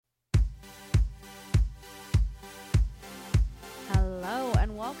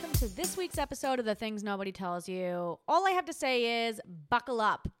to this week's episode of The Things Nobody Tells You. All I have to say is buckle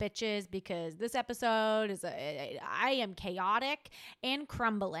up, bitches, because this episode I am chaotic and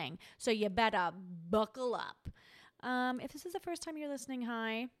crumbling. So you better buckle up. If this is the first time you're listening,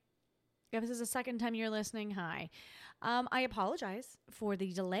 hi. If this is the second time you're listening, hi. I apologize for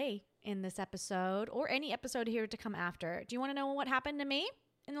the delay in this episode or any episode here to come after. Do you want to know what happened to me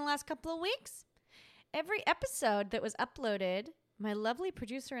in the last couple of weeks? Every episode that was uploaded, my lovely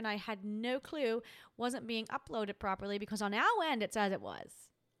producer and I had no clue wasn't being uploaded properly because on our end it said it was.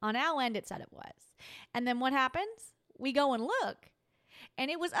 And then what happens? We go and look.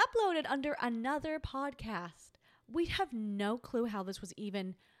 And it was uploaded under another podcast. We have no clue how this was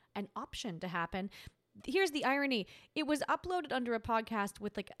even an option to happen. Here's the irony. It was uploaded under a podcast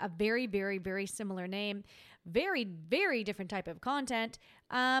with like a very, very, very similar name. Very, very different type of content.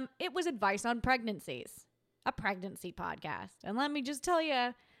 It was advice on pregnancies. A pregnancy podcast. And let me just tell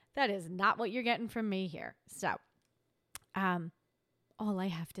you, that is not what you're getting from me here. So, all I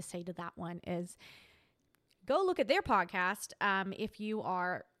have to say to that one is go look at their podcast if you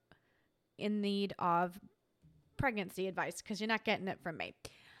are in need of pregnancy advice, because you're not getting it from me.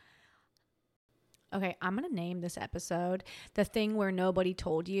 Okay, I'm going to name this episode The Thing Where Nobody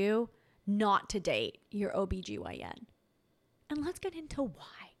Told You Not to Date Your OBGYN. And let's get into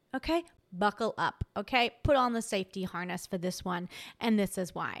why, okay? Buckle up, okay? Put on the safety harness for this one, and this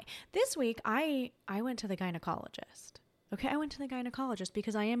is why. This week, I went to the gynecologist, okay? I went to the gynecologist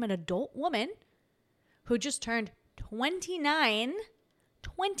because I am an adult woman who just turned 29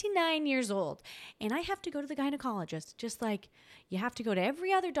 years old, and I have to go to the gynecologist, just like you have to go to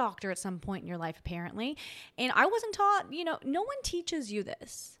every other doctor at some point in your life, apparently. And I wasn't taught, no one teaches you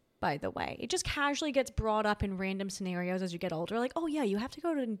this. By the way, it just casually gets brought up in random scenarios as you get older. Like, oh yeah, you have to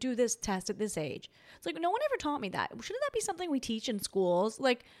go and do this test at this age. It's like, no one ever taught me that. Shouldn't that be something we teach in schools?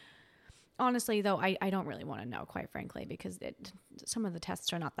 Like, honestly, though, I don't really want to know, quite frankly, because some of the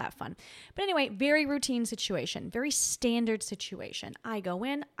tests are not that fun. But anyway, very routine situation, very standard situation. I go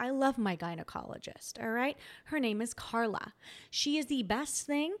in. I love my gynecologist, all right? Her name is Carla. She is the best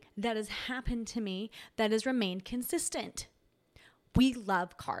thing that has happened to me that has remained consistent. We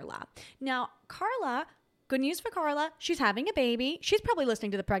love Carla. Now, Carla, good news for Carla, she's having a baby. She's probably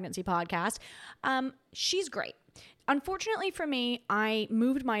listening to the pregnancy podcast. She's great. Unfortunately for me, I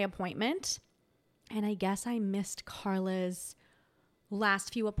moved my appointment, and I guess I missed Carla's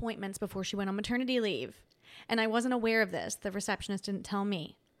last few appointments before she went on maternity leave. And I wasn't aware of this. The receptionist didn't tell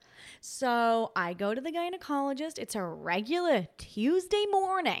me. So I go to the gynecologist. It's a regular Tuesday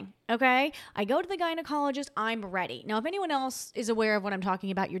morning, okay? I go to the gynecologist. I'm ready. Now, if anyone else is aware of what I'm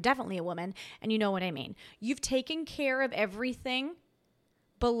talking about, you're definitely a woman, and you know what I mean. You've taken care of everything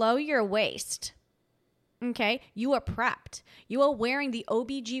below your waist, okay? You are prepped. You are wearing the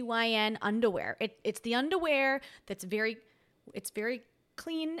OBGYN underwear. It's the underwear that's very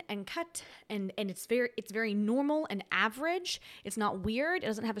clean and cut, and it's very normal and average. It's not weird. It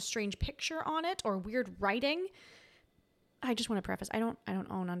doesn't have a strange picture on it or weird writing. I just want to preface, I don't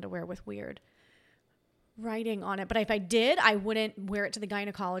own underwear with weird writing on it, but if I did, I wouldn't wear it to the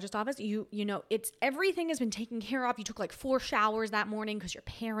gynecologist office. It's everything has been taken care of. You took like 4 showers that morning because you're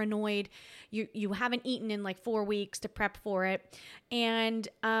paranoid. You haven't eaten in like 4 weeks to prep for it, and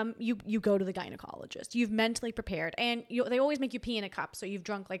you go to the gynecologist. You've mentally prepared, and they always make you pee in a cup, so you've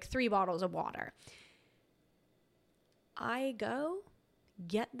drunk like 3 bottles of water. I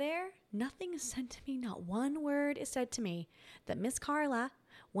get there, nothing is said to me, not one word is said to me that Miss Carla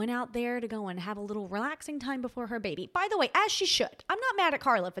went out there to go and have a little relaxing time before her baby. By the way, as she should. I'm not mad at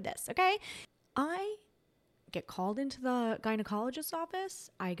Carla for this, okay? I get called into the gynecologist's office.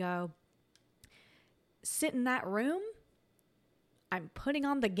 I go sit in that room. I'm putting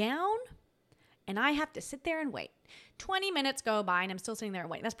on the gown, and I have to sit there and wait. 20 minutes go by, and I'm still sitting there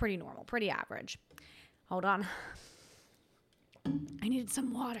waiting. That's pretty normal, pretty average. Hold on. I needed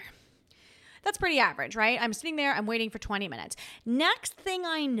some water. That's pretty average, right? I'm sitting there, I'm waiting for 20 minutes. Next thing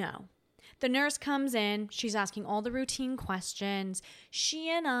I know, the nurse comes in, she's asking all the routine questions. She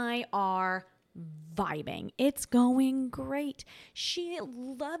and I are vibing. It's going great. She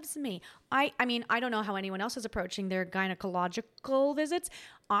loves me. I mean, I don't know how anyone else is approaching their gynecological visits.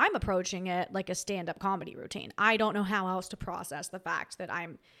 I'm approaching it like a stand-up comedy routine. I don't know how else to process the fact that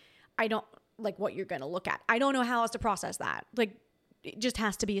I don't like what you're going to look at. I don't know how else to process that. Like, it just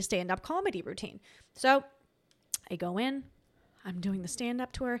has to be a stand-up comedy routine. So I go in, I'm doing the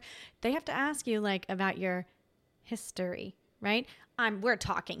stand-up tour. They have to ask you like about your history, right? We're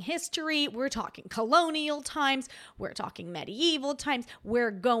talking history. We're talking colonial times. We're talking medieval times.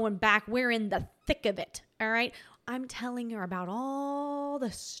 We're going back. We're in the thick of it. All right. I'm telling her about all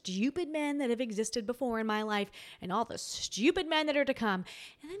the stupid men that have existed before in my life and all the stupid men that are to come.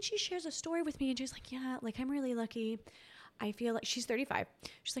 And then she shares a story with me and she's like, yeah, like I'm really lucky. I feel like she's 35.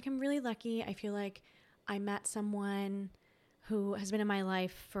 She's like, I'm really lucky. I feel like I met someone who has been in my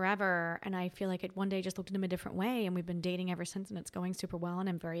life forever. And I feel like it one day just looked at him a different way. And we've been dating ever since and it's going super well. And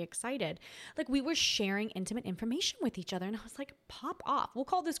I'm very excited. Like we were sharing intimate information with each other. And I was like, pop off. We'll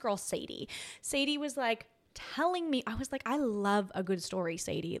call this girl Sadie. Sadie was like telling me, I was like, I love a good story,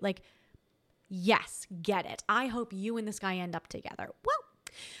 Sadie. Like, yes, get it. I hope you and this guy end up together.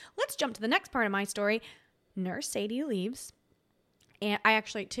 Well, let's jump to the next part of my story. Nurse Sadie leaves. And I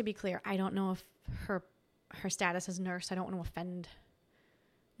actually, to be clear, I don't know if her status as nurse, I don't want to offend,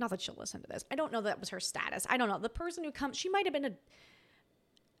 not that she'll listen to this. I don't know that was her status. I don't know. The person who comes, she might have been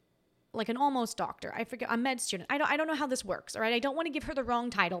like an almost doctor. I forget, a med student. I don't know how this works, all right? I don't want to give her the wrong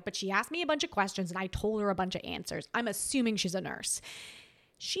title, but she asked me a bunch of questions and I told her a bunch of answers. I'm assuming she's a nurse.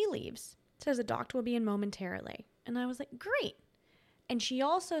 She leaves, says the doctor will be in momentarily. And I was like, great. And she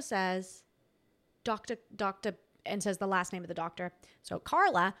also says, doctor, and says the last name of the doctor. So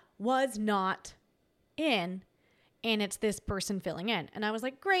Carla was not in, and it's this person filling in. And I was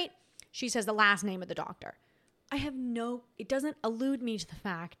like, great. She says the last name of the doctor. It doesn't allude me to the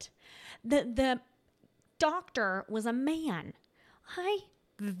fact that the doctor was a man. I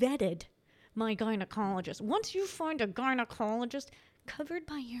vetted my gynecologist. Once you find a gynecologist covered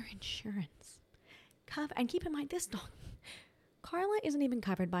by your insurance, and keep in mind this doctor, Carla isn't even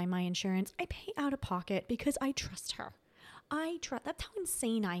covered by my insurance. I pay out of pocket because I trust her. That's how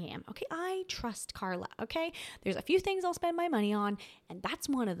insane I am, okay? I trust Carla, okay? There's a few things I'll spend my money on, and that's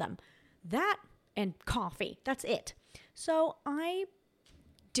one of them. That and coffee, that's it. So I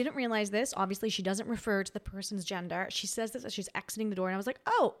didn't realize this. Obviously, she doesn't refer to the person's gender. She says this as she's exiting the door, and I was like,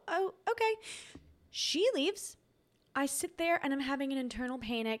 oh, okay. She leaves. I sit there, and I'm having an internal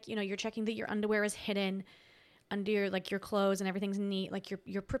panic. You know, you're checking that your underwear is hidden under, like, your clothes, and everything's neat. Like,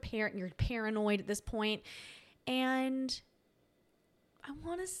 you're prepared, you're paranoid at this point. And I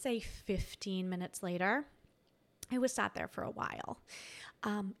want to say 15 minutes later, I was sat there for a while.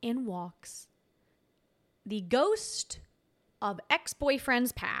 In walks the ghost of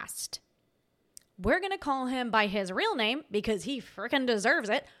ex-boyfriends past. We're going to call him by his real name because he freaking deserves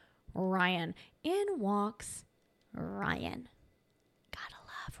it. Ryan. In walks Ryan. Gotta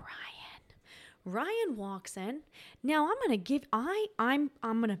love Ryan. Ryan walks in. Now I'm going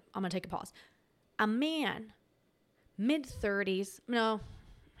to take a pause. A man, mid-30s,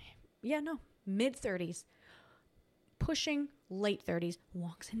 mid-30s, pushing late 30s,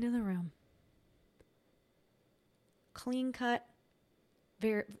 walks into the room. Clean cut,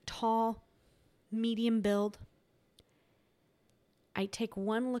 very tall, medium build. I take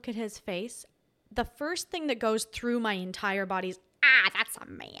one look at his face. The first thing that goes through my entire body is, that's a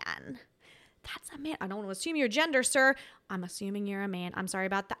man. That's a man. I don't want to assume your gender, sir. I'm assuming you're a man. I'm sorry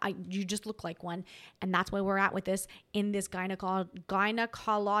about that. You just look like one. And that's where we're at with this in this in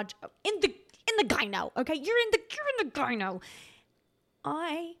the gyno. Okay, you're in the gyno.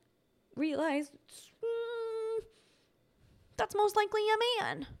 I realized that's most likely a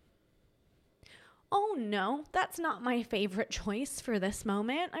man. Oh no, that's not my favorite choice for this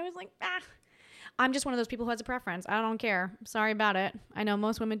moment. I was like, I'm just one of those people who has a preference. I don't care. Sorry about it. I know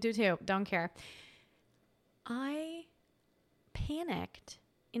most women do too. Don't care. I panicked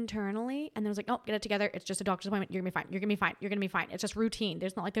internally and then was like, oh, get it together. It's just a doctor's appointment. You're going to be fine. You're going to be fine. You're going to be fine. It's just routine.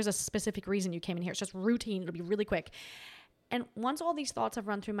 There's not like there's a specific reason you came in here. It's just routine. It'll be really quick. And once all these thoughts have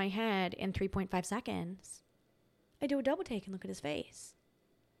run through my head in 3.5 seconds, I do a double take and look at his face.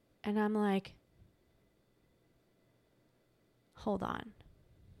 And I'm like, hold on.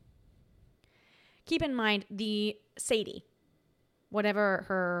 Keep in mind the Sadie, whatever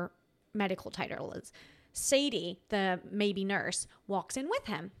her medical title is. Sadie, the maybe nurse, walks in with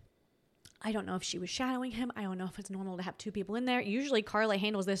him. I don't know if she was shadowing him. I don't know if it's normal to have two people in there. Usually Carla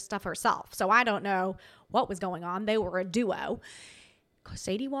handles this stuff herself. So I don't know what was going on. They were a duo.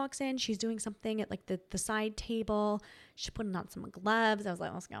 Sadie walks in. She's doing something at like the side table. She's putting on some gloves. I was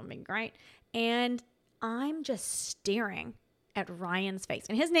like, that's going to be great. And I'm just staring at Ryan's face.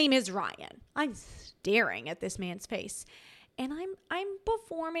 And his name is Ryan. I'm staring at this man's face. And I'm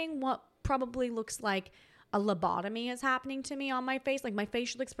performing what probably looks like a lobotomy is happening to me on my face. Like my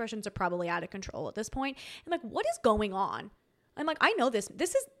facial expressions are probably out of control at this point. I'm like, what is going on? I'm like, I know this.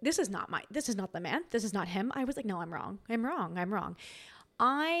 This is not the man. This is not him. I was like, no, I'm wrong.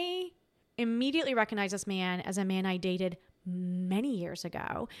 I immediately recognized this man as a man I dated many years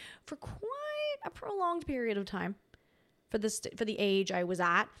ago for quite a prolonged period of time for the age I was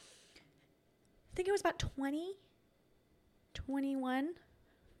at. I think it was about 20. 21,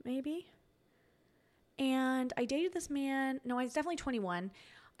 maybe. And I dated this man. No, I was definitely 21.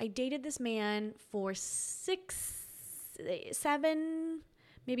 I dated this man for 6, 7,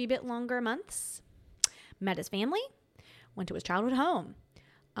 maybe a bit longer months. Met his family, went to his childhood home,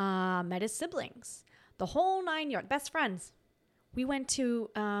 met his siblings, the whole 9 yards, best friends. We went to,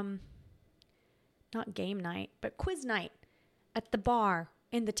 not game night, but quiz night at the bar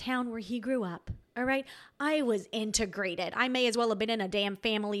in the town where he grew up. All right. I was integrated. I may as well have been in a damn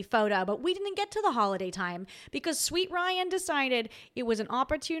family photo, but we didn't get to the holiday time because sweet Ryan decided it was an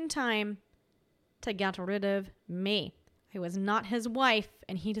opportune time to get rid of me. I was not his wife,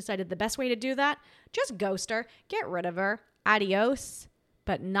 and he decided the best way to do that, just ghost her, get rid of her, adios,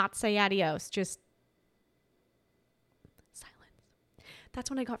 but not say adios, just silence. That's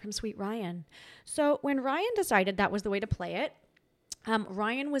what I got from sweet Ryan. So when Ryan decided that was the way to play it,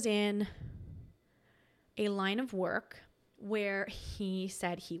 Ryan was in a line of work where he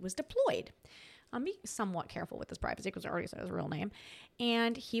said he was deployed. I'm being somewhat careful with his privacy because I already said his real name.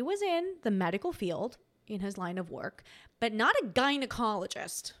 And he was in the medical field in his line of work, but not a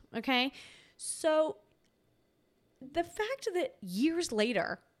gynecologist, okay? So the fact that years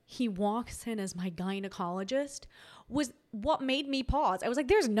later he walks in as my gynecologist was what made me pause. I was like,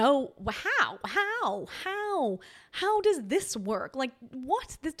 there's no, how does this work? Like,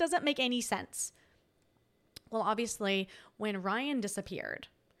 what? This doesn't make any sense. Well, obviously, when Ryan disappeared,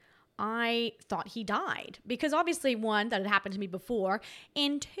 I thought he died because obviously, one, that had happened to me before,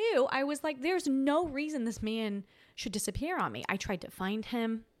 and two, I was like, there's no reason this man should disappear on me. I tried to find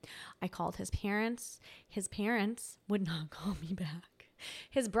him. I called his parents. His parents would not call me back.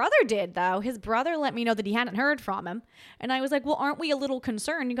 His brother did, though. His brother let me know that he hadn't heard from him. And I was like, well, aren't we a little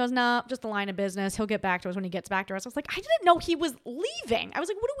concerned? He goes, no, just a line of business. He'll get back to us when he gets back to us. I was like, I didn't know he was leaving. I was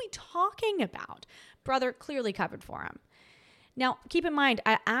like, what are we talking about? Brother clearly covered for him. Now, keep in mind,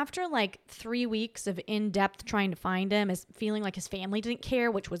 after like 3 weeks of in-depth trying to find him, as feeling like his family didn't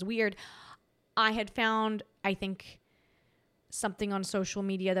care, which was weird, I had found, I think, something on social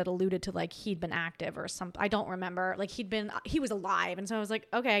media that alluded to like he'd been active or something. I don't remember. Like he was alive. And so I was like,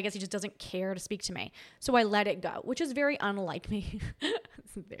 okay, I guess he just doesn't care to speak to me. So I let it go, which is very unlike me.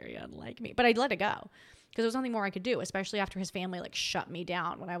 It's very unlike me. But I let it go because there was nothing more I could do, especially after his family like shut me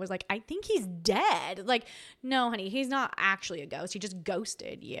down when I was like, I think he's dead. Like, no, honey, he's not actually a ghost. He just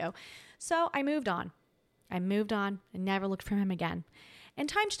ghosted you. So I moved on. and never looked for him again. And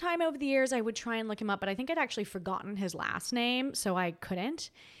time to time over the years, I would try and look him up, but I think I'd actually forgotten his last name, so I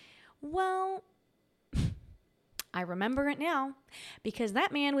couldn't. Well, I remember it now because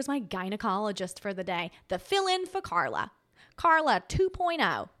that man was my gynecologist for the day, the fill-in for Carla. Carla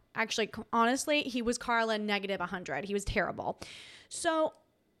 2.0. Actually, honestly, he was Carla negative 100. He was terrible. So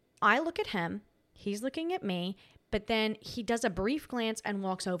I look at him, he's looking at me, but then he does a brief glance and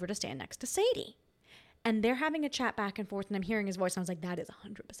walks over to stand next to Sadie. And they're having a chat back and forth, and I'm hearing his voice, and I was like, that is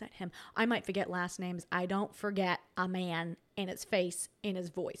 100% him. I might forget last names. I don't forget a man in his face, in his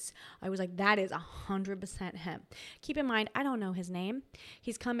voice. I was like, that is 100% him. Keep in mind, I don't know his name.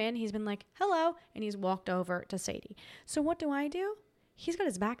 He's come in, he's been like, hello, and he's walked over to Sadie. So what do? He's got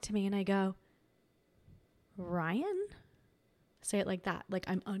his back to me, and I go, Ryan? Say it like that, like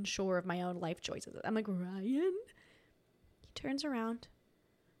I'm unsure of my own life choices. I'm like, Ryan? He turns around.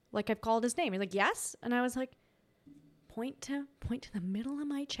 Like I've called his name. He's like, yes. And I was like, point to the middle of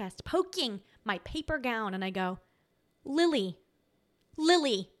my chest, poking my paper gown. And I go, Lily.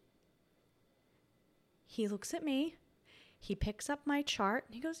 He looks at me. He picks up my chart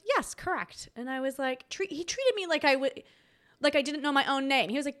and he goes, yes, correct. And I was like, he treated me like I didn't know my own name.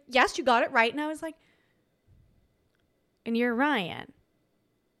 He was like, yes, you got it right. And I was like, and you're Ryan.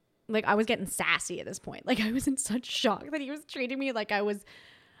 Like I was getting sassy at this point. Like I was in such shock that he was treating me like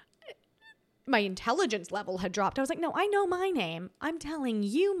my intelligence level had dropped. I was like, no, I know my name. I'm telling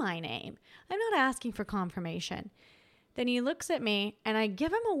you my name. I'm not asking for confirmation. Then he looks at me and I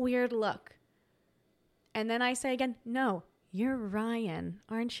give him a weird look. And then I say again, no, you're Ryan,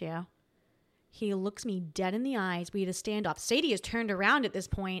 aren't you? He looks me dead in the eyes. We had a standoff. Sadie is turned around at this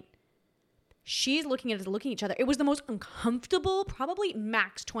point. She's looking at us, looking at each other. It was the most uncomfortable, probably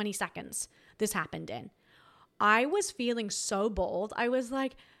max 20 seconds this happened in. I was feeling so bold. I was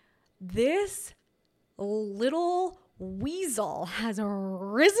like, this little weasel has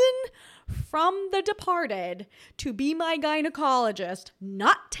risen from the departed to be my gynecologist.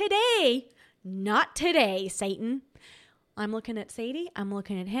 Not today, Satan. I'm looking at Sadie. I'm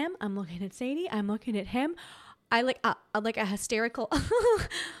looking at him. I'm looking at Sadie. I'm looking at him. I like a hysterical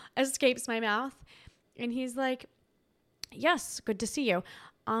escapes my mouth. And he's like, yes, good to see you.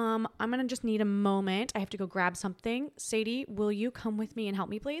 I'm going to just need a moment. I have to go grab something. Sadie, will you come with me and help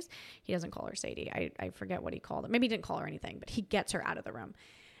me, please? He doesn't call her Sadie. I forget what he called it. Maybe he didn't call her anything, but he gets her out of the room.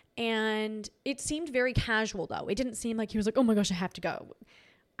 And it seemed very casual, though. It didn't seem like he was like, oh my gosh, I have to go.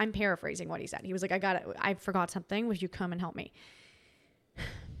 I'm paraphrasing what he said. He was like, I forgot something. Will you come and help me?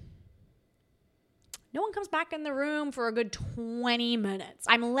 No one comes back in the room for a good 20 minutes.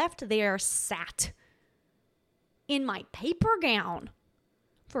 I'm left there sat in my paper gown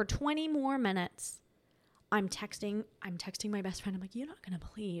for 20 more minutes. I'm texting my best friend. I'm like, you're not going to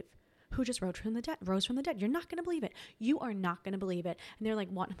believe who just rose from the dead. You're not going to believe it. You are not going to believe it. And they're like,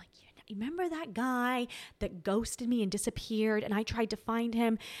 what? And I'm like, you remember that guy that ghosted me and disappeared? And I tried to find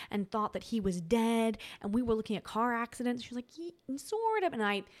him and thought that he was dead. And we were looking at car accidents. She was like, sort of.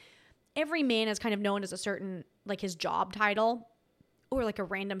 And every man is kind of known as a certain, like his job title or like a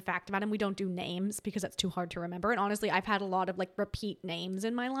random fact about him. We don't do names because that's too hard to remember. And honestly, I've had a lot of like repeat names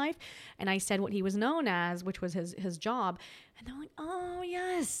in my life. And I said what he was known as, which was his job. And they're like, oh,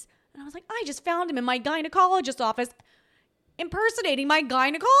 yes. And I was like, I just found him in my gynecologist's office impersonating my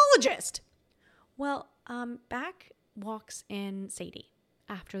gynecologist. Well, back walks in Sadie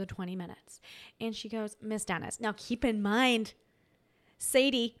after the 20 minutes. And she goes, Miss Dennis. Now keep in mind,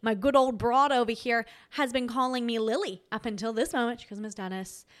 Sadie, my good old broad over here, has been calling me Lily up until this moment. She goes, Miss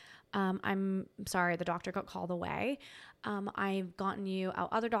Dennis, I'm sorry, the doctor got called away. I've gotten you our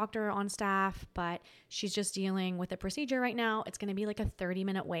other doctor on staff, but she's just dealing with a procedure right now. It's going to be like a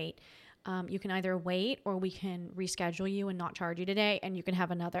 30-minute wait. You can either wait or we can reschedule you and not charge you today, and you can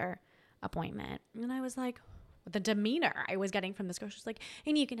have another appointment. And I was like, the demeanor I was getting from this girl, she's like,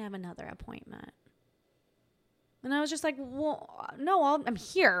 and you can have another appointment. And I was just like, well, no, I'm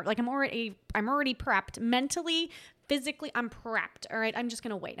here. Like I'm already prepped mentally, physically. I'm prepped. All right. I'm just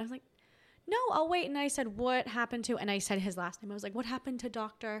going to wait. And I was like, no, I'll wait. And I said, what happened to, and I said his last name. I was like, what happened to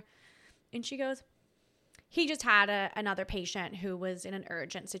doctor? And she goes, he just had another patient who was in an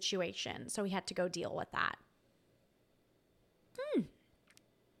urgent situation. So he had to go deal with that.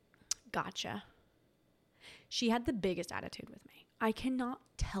 Gotcha. She had the biggest attitude with me. I cannot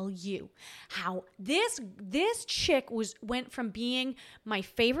tell you how this chick went from being my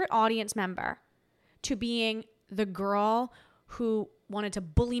favorite audience member to being the girl who wanted to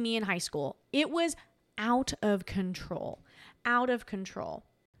bully me in high school. It was out of control.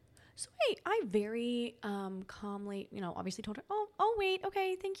 So I very calmly, obviously told her, oh wait,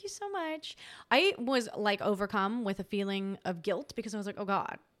 okay, thank you so much. I was like overcome with a feeling of guilt because I was like, oh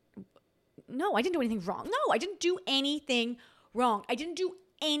God, no, I didn't do anything wrong. No, I didn't do anything wrong. I didn't do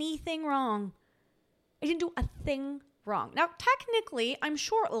anything wrong. I didn't do a thing wrong. Now, technically, I'm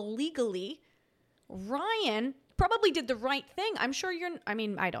sure legally, Ryan probably did the right thing. I'm sure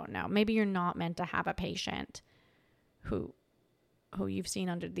I don't know. Maybe you're not meant to have a patient who you've seen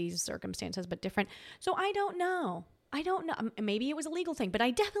under these circumstances, but different. So I don't know. Maybe it was a legal thing, but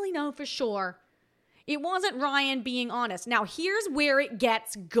I definitely know for sure it wasn't Ryan being honest. Now, here's where it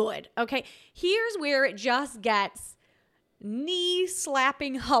gets good, okay? Here's where it just gets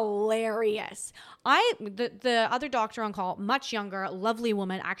knee-slapping hilarious. The other doctor on call, much younger, lovely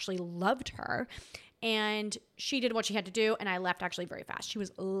woman, actually loved her. And she did what she had to do, and I left actually very fast. She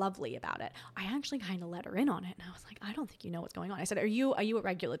was lovely about it. I actually kind of let her in on it, and I was like, I don't think you know what's going on. I said, are you a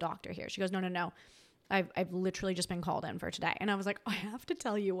regular doctor here? She goes, no. I've literally just been called in for today. And I was like, I have to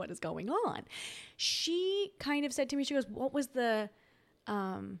tell you what is going on. She kind of said to me, she goes, what was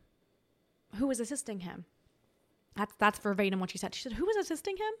who was assisting him? That's verbatim what she said. She said, who was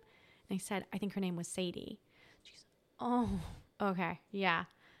assisting him? And I said, I think her name was Sadie. She's, oh, okay. Yeah,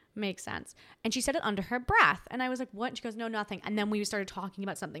 makes sense. And she said it under her breath. And I was like, what? And she goes, no, nothing. And then we started talking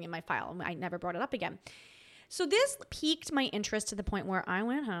about something in my file, and I never brought it up again. So this piqued my interest to the point where I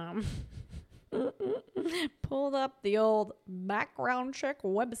went home, pulled up the old background check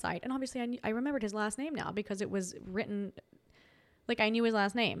website. And obviously I remembered his last name now because it was written, like I knew his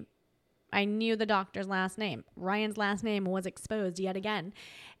last name. I knew the doctor's last name. Ryan's last name was exposed yet again.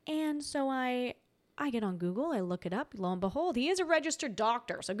 And so I get on Google, I look it up. Lo and behold, he is a registered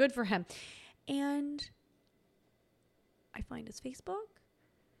doctor. So good for him. And I find his Facebook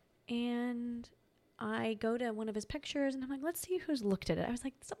and I go to one of his pictures and I'm like, let's see who's looked at it. I was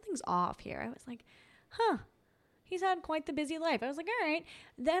like, something's off here. I was like, he's had quite the busy life. I was like, all right.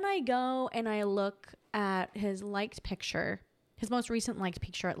 Then I go and I look at his liked picture, his most recent liked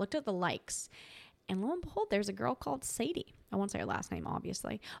picture. I looked at the likes and lo and behold, there's a girl called Sadie. I won't say her last name,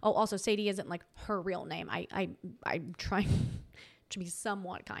 obviously. Oh, also Sadie isn't like her real name. I'm trying to be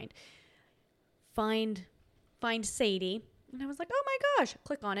somewhat kind. Find Sadie. And I was like, oh my gosh,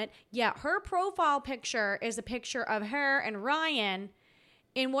 click on it. Yeah, her profile picture is a picture of her and Ryan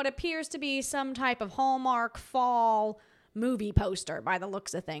in what appears to be some type of Hallmark fall movie poster by the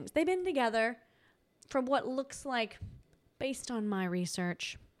looks of things. They've been together for what looks like, based on my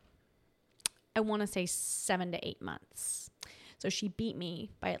research, I want to say 7 to 8 months. So she beat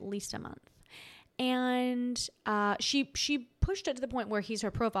me by at least a month. And she pushed it to the point where he's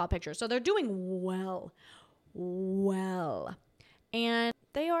her profile picture. So they're doing well. And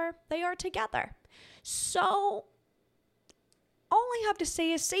they are together. So all I have to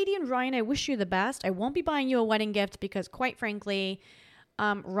say is, Sadie and Ryan, I wish you the best. I won't be buying you a wedding gift because, quite frankly,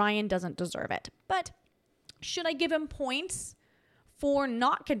 Ryan doesn't deserve it. But should I give him points for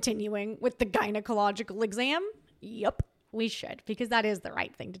not continuing with the gynecological exam? Yep, we should, because that is the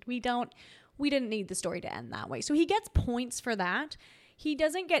right thing. We didn't need the story to end that way. So he gets points for that. He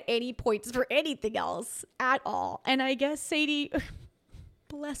doesn't get any points for anything else at all. And I guess Sadie,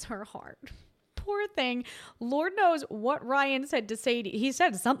 bless her heart, poor thing. Lord knows what Ryan said to Sadie. He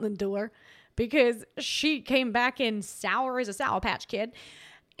said something to her because she came back in sour as a Sour Patch Kid.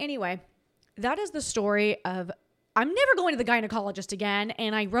 Anyway, that is the story of, I'm never going to the gynecologist again.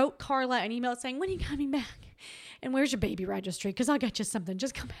 And I wrote Carla an email saying, when are you coming back? And where's your baby registry? Because I'll get you something.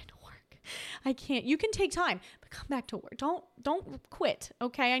 Just come back to work. I can't. You can take time, but come back to work. Don't quit.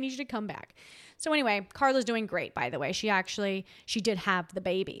 Okay, I need you to come back. So anyway, Carla's doing great, by the way. She did have the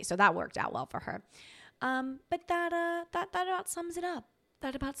baby, so that worked out well for her. But that about sums it up.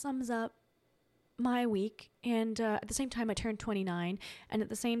 That about sums up my week. And at the same time, I turned 29, and at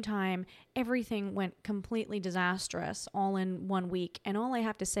the same time, everything went completely disastrous all in 1 week. And all I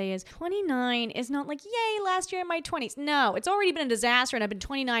have to say is 29 is not like, yay, last year in my 20s. No, it's already been a disaster, and I've been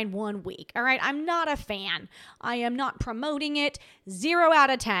 29 1 week. All right, I'm not a fan. I am not promoting it. 0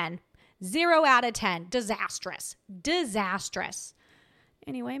 out of 10. 0 out of 10. Disastrous.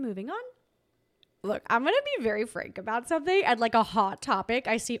 Anyway, moving on. Look, I'm going to be very frank about something, and like a hot topic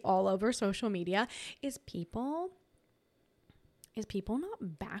I see all over social media is people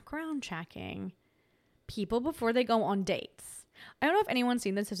not background checking people before they go on dates. I don't know if anyone's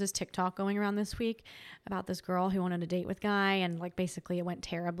seen this. There's this TikTok going around this week about this girl who went on a date with a guy, and like basically it went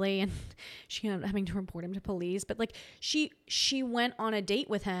terribly, and she ended up having to report him to police. But like she went on a date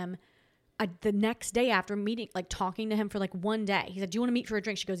with him the next day after meeting, like talking to him for like 1 day. He said, "Do you want to meet for a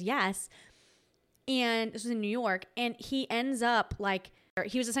drink?" She goes, "Yes." And this was in New York, and he ends up like,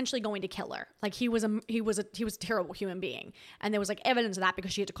 he was essentially going to kill her. Like he was a terrible human being. And there was like evidence of that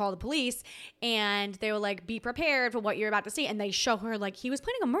because she had to call the police, and they were like, be prepared for what you're about to see. And they show her like he was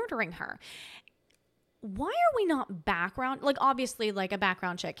planning on murdering her. Why are we not background? Like obviously like a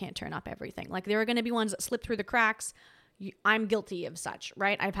background check can't turn up everything. Like there are going to be ones that slip through the cracks. I'm guilty of such,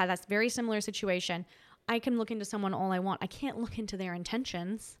 right? I've had that very similar situation. I can look into someone all I want. I can't look into their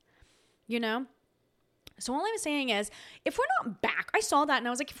intentions, you know? So all I'm saying is, if we're not back, I saw that and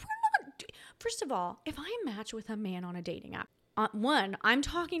I was like, if we're not, first of all, if I match with a man on a dating app, one, I'm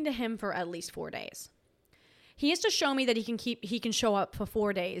talking to him for at least 4 days. He has to show me that he can show up for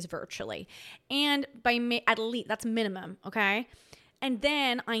 4 days virtually. And at least, that's minimum, okay? And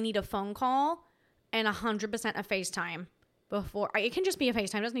then I need a phone call and 100% a FaceTime before, it can just be a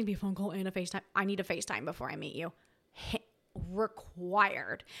FaceTime. It doesn't need to be a phone call and a FaceTime. I need a FaceTime before I meet you.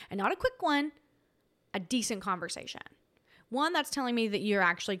 Required. And not a quick one. A decent conversation. One that's telling me that you're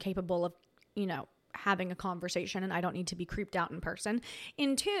actually capable of, having a conversation and I don't need to be creeped out in person.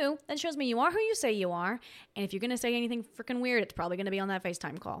 And two, that shows me you are who you say you are. And if you're going to say anything freaking weird, it's probably going to be on that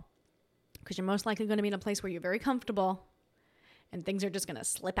FaceTime call. Because you're most likely going to be in a place where you're very comfortable and things are just going to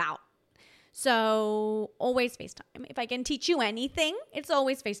slip out. So always FaceTime. If I can teach you anything, it's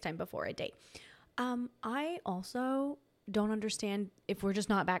always FaceTime before a date. I also don't understand if we're just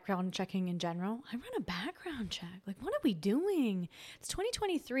not background checking in general. I run a background check. Like, what are we doing? It's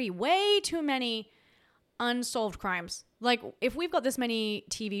 2023. Way too many unsolved crimes. Like, if we've got this many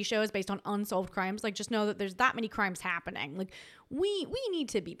TV shows based on unsolved crimes, like, just know that there's that many crimes happening. Like, we need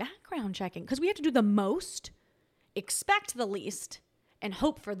to be background checking because we have to do the most, expect the least, and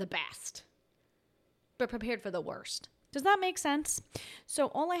hope for the best, but prepared for the worst. Does that make sense? So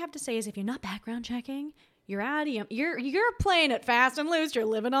all I have to say is if you're not background checking, you're out of you're playing it fast and loose. You're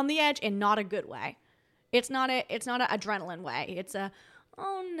living on the edge in not a good way. It's not an adrenaline way. It's a,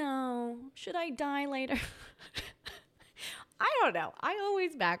 oh no, should I die later? I don't know. I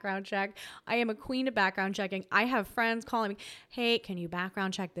always background check. I am a queen of background checking. I have friends calling me, hey, can you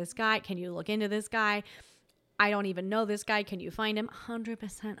background check this guy? Can you look into this guy? I don't even know this guy. Can you find him?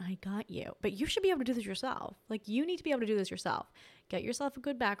 100% I got you. But you should be able to do this yourself. Like, you need to be able to do this yourself. Get yourself a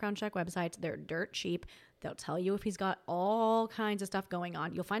good background check website. They're dirt cheap. They'll tell you if he's got all kinds of stuff going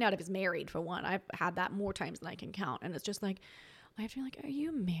on. You'll find out if he's married, for one. I've had that more times than I can count. And it's just like, I have to be like, are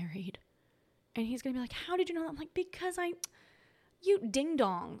you married? And he's going to be like, how did you know that? I'm like, because you ding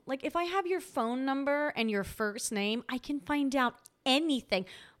dong. Like, if I have your phone number and your first name, I can find out anything.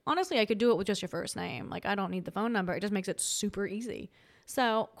 Honestly, I could do it with just your first name. Like, I don't need the phone number. It just makes it super easy.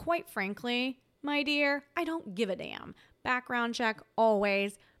 So, quite frankly, my dear, I don't give a damn. Background check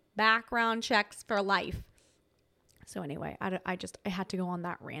always. Background checks for life. So anyway, I had to go on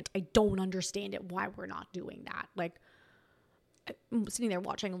that rant. I don't understand it, why we're not doing that. Like, I'm sitting there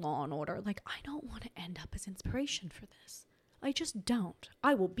watching Law and Order. Like, I don't want to end up as inspiration for this. I just don't.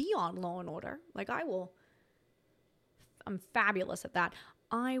 I will be on Law and Order. Like, I'm fabulous at that.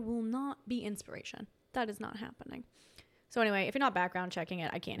 I will not be inspiration. That is not happening. So anyway, if you're not background checking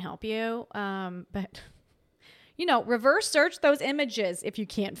it, I can't help you. But, reverse search those images if you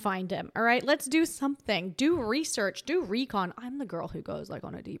can't find them. All right, let's do something. Do research. Do recon. I'm the girl who goes like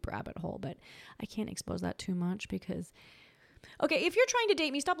on a deep rabbit hole, but I can't expose that too much because... Okay, if you're trying to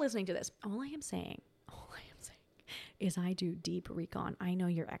date me, stop listening to this. All I am saying is I do deep recon. I know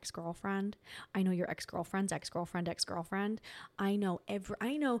your ex-girlfriend. I know your ex-girlfriend's ex-girlfriend. I know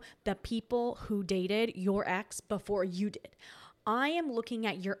the people who dated your ex before you did. I am looking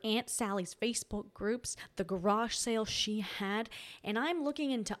at your Aunt Sally's Facebook groups, the garage sale she had, and I'm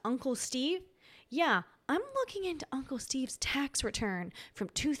looking into Uncle Steve. Yeah, I'm looking into Uncle Steve's tax return from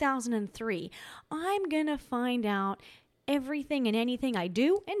 2003. I'm going to find out everything and anything I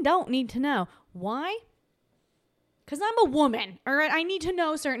do and don't need to know. Why? Because I'm a woman, all right? I need to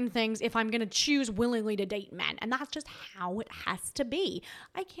know certain things if I'm going to choose willingly to date men. And that's just how it has to be.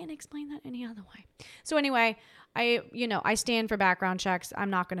 I can't explain that any other way. So anyway, I stand for background checks. I'm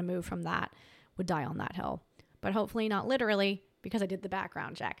not going to move from that. Would die on that hill. But hopefully not literally because I did the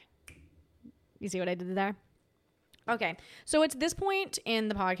background check. You see what I did there? Okay, so it's this point in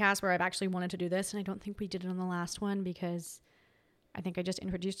the podcast where I've actually wanted to do this, and I don't think we did it on the last one because I think I just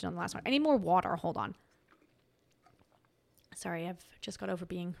introduced it on the last one. I need more water. Hold on. Sorry, I've just got over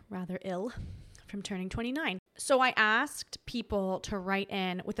being rather ill from turning 29. So I asked people to write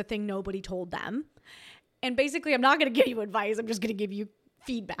in with a thing nobody told them. And basically, I'm not going to give you advice. I'm just going to give you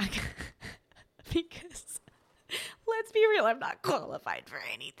feedback. Because... let's be real, I'm not qualified for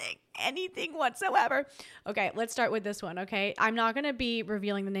anything whatsoever. Okay, let's start with this one, okay? I'm not going to be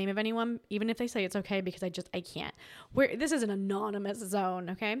revealing the name of anyone, even if they say it's okay, because I can't. This is an anonymous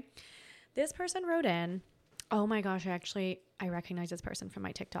zone, okay? This person wrote in, oh my gosh, I recognize this person from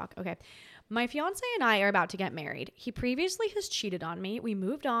my TikTok. Okay, my fiance and I are about to get married. He previously has cheated on me. We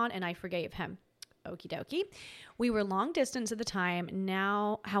moved on and I forgave him. Okie dokie. We were long distance at the time.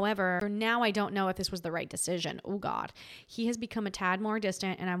 However, I don't know if this was the right decision. Oh God. He has become a tad more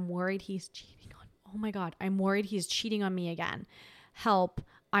distant and I'm worried he's cheating on. Oh my God. I'm worried he's cheating on me again. Help.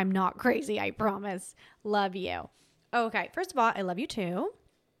 I'm not crazy. I promise. Love you. Okay. First of all, I love you too.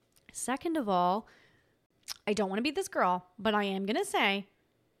 Second of all, I don't want to be this girl, but I am going to say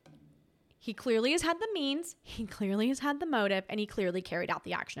he clearly has had the means, he clearly has had the motive, and he clearly carried out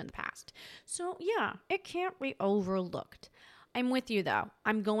the action in the past. So yeah, it can't be overlooked. I'm with you though.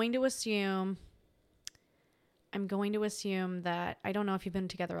 I'm going to assume that, I don't know if you've been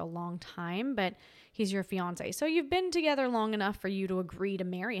together a long time, but he's your fiance. So you've been together long enough for you to agree to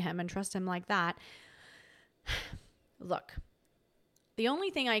marry him and trust him like that. Look, the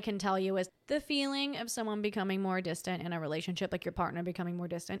only thing I can tell you is the feeling of someone becoming more distant in a relationship, like your partner becoming more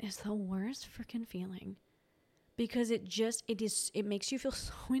distant, is the worst freaking feeling. Because it makes you feel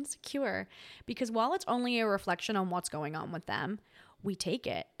so insecure. Because while it's only a reflection on what's going on with them, we take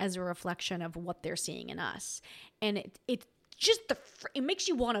it as a reflection of what they're seeing in us. And it makes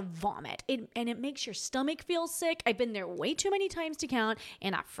you want to vomit. It makes your stomach feel sick. I've been there way too many times to count,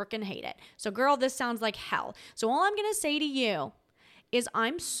 and I freaking hate it. So girl, this sounds like hell. So all I'm going to say to you is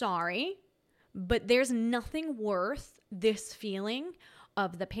I'm sorry, but there's nothing worth this feeling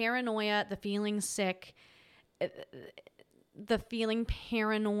of the paranoia, the feeling sick, the feeling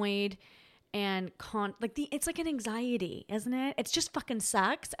paranoid, and it's like an anxiety, isn't it? It just fucking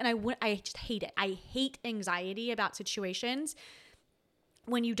sucks, and I just hate it. I hate anxiety about situations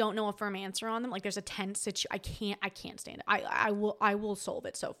when you don't know a firm answer on them. Like there's a tense situation. I can't stand it. I will solve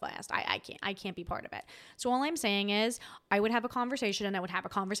it so fast. I can't be part of it. So all I'm saying is I would have a conversation, and I would have a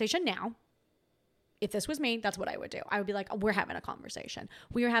conversation now. If this was me, that's what I would do. I would be like, we're having a conversation.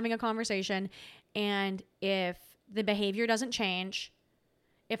 We are having a conversation. And if the behavior doesn't change,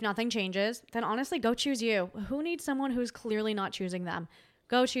 if nothing changes, then honestly, go choose you. Who needs someone who's clearly not choosing them?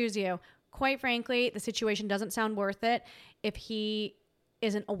 Go choose you. Quite frankly, the situation doesn't sound worth it. If he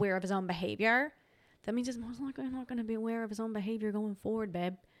isn't aware of his own behavior, that means he's most likely not going to be aware of his own behavior going forward,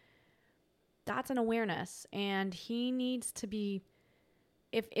 babe. that's an awareness, and he needs to be,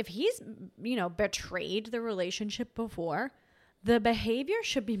 if he's, betrayed the relationship before, the behavior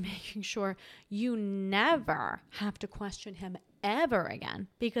should be making sure you never have to question him ever again,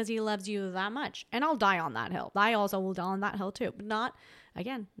 because he loves you that much. And I'll die on that hill. I also will die on that hill too, but not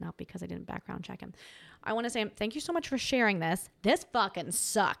because I didn't background check him. I want to say thank you so much for sharing this. This fucking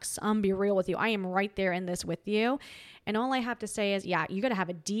sucks. I'm be real with you. I am right there in this with you. And all I have to say is, yeah, you got to have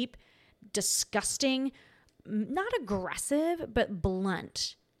a deep, disgusting, not aggressive, but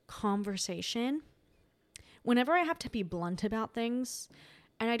blunt conversation. Whenever I have to be blunt about things,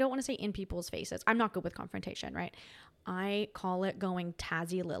 and I don't want to say in people's faces, I'm not good with confrontation, right? I call it going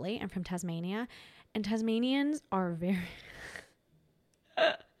Tassie Lily. I'm from Tasmania, and Tasmanians are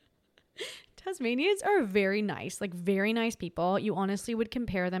very nice, like very nice people. You honestly would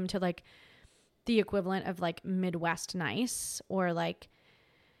compare them to like the equivalent of like Midwest nice or like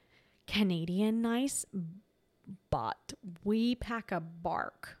Canadian nice, but we pack a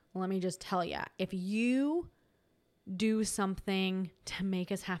bark. Let me just tell you, if you do something to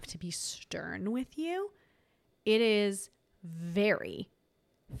make us have to be stern with you, it is very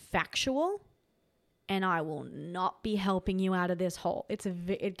factual, and I will not be helping you out of this hole.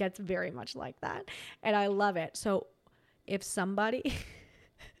 It gets very much like that, and I love it. So if somebody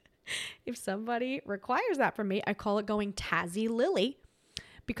requires that from me, I call it going Tassie Lily,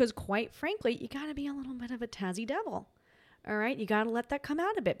 because quite frankly, you got to be a little bit of a Tassie devil. All right, you got to let that come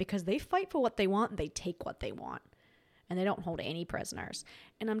out a bit, because they fight for what they want, they take what they want, and they don't hold any prisoners.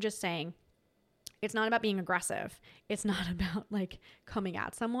 And I'm just saying, it's not about being aggressive. It's not about like coming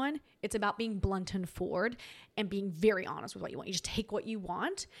at someone. It's about being blunt and forward and being very honest with what you want. You just take what you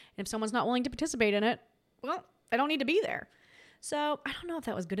want. And if someone's not willing to participate in it, well, they don't need to be there. So I don't know if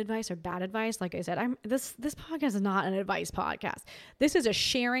that was good advice or bad advice. Like I said, this podcast is not an advice podcast. This is a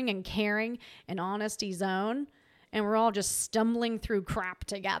sharing and caring and honesty zone. And we're all just stumbling through crap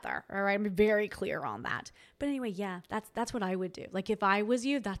together. All right. I'm very clear on that. But anyway, yeah, that's what I would do. Like if I was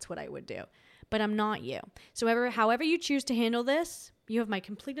you, that's what I would do. But I'm not you. So however you choose to handle this, you have my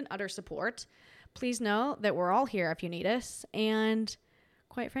complete and utter support. Please know that we're all here if you need us. And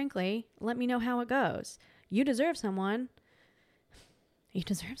quite frankly, let me know how it goes. You deserve someone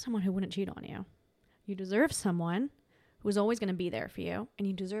who wouldn't cheat on you. You deserve someone who's always going to be there for you. And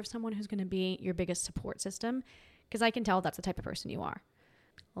you deserve someone who's going to be your biggest support system, because I can tell that's the type of person you are.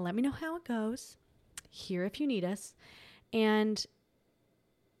 Let me know how it goes. Here if you need us. And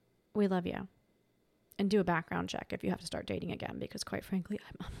we love you. And do a background check if you have to start dating again, because quite frankly,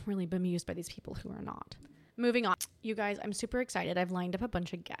 I'm really bemused by these people who are not. Moving on. You guys, I'm super excited. I've lined up a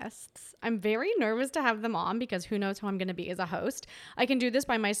bunch of guests. I'm very nervous to have them on, because who knows how I'm going to be as a host. I can do this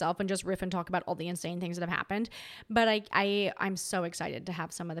by myself and just riff and talk about all the insane things that have happened. But I'm so excited to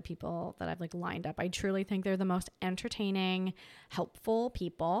have some of the people that I've like lined up. I truly think they're the most entertaining, helpful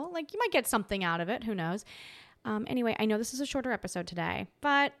people. Like you might get something out of it. Who knows? Anyway, I know this is a shorter episode today,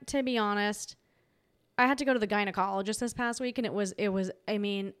 but to be honest, I had to go to the gynecologist this past week, and it was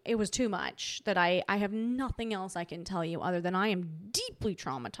too much that I have nothing else I can tell you other than I am deeply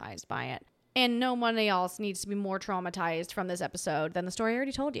traumatized by it. And nobody else needs to be more traumatized from this episode than the story I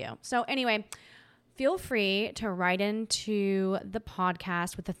already told you. So anyway, feel free to write into the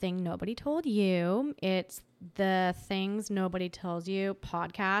podcast with the thing nobody told you. It's the Things Nobody Tells You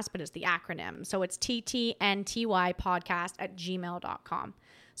podcast, but it's the acronym. So it's TTNTY podcast at gmail.com.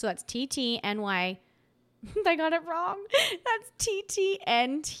 So that's TTNY. I got it wrong. That's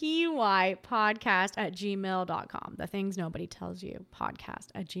TTNTY podcast at gmail.com. The Things Nobody Tells You podcast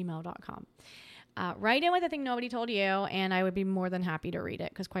at gmail.com. Write in with the thing nobody told you, and I would be more than happy to read it,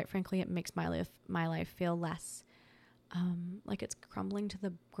 because quite frankly, it makes my life feel less like it's crumbling to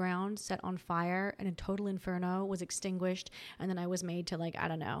the ground, set on fire, and a total inferno was extinguished, and then I was made to, like, I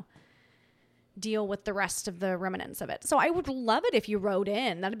don't know, deal with the rest of the remnants of it. So I would love it if you wrote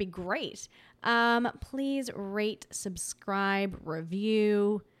in. That'd be great. Please rate, subscribe,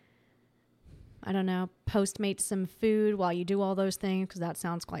 review. I don't know, Postmate some food while you do all those things, because that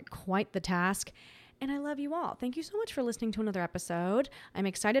sounds like quite the task. And I love you all. Thank you so much for listening to another episode. I'm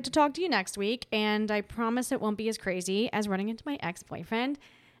excited to talk to you next week, and I promise it won't be as crazy as running into my ex-boyfriend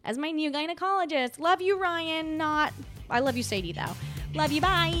as my new gynecologist. Love you, Ryan. I love you, Sadie, though. Love you.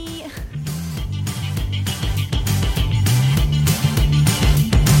 Bye.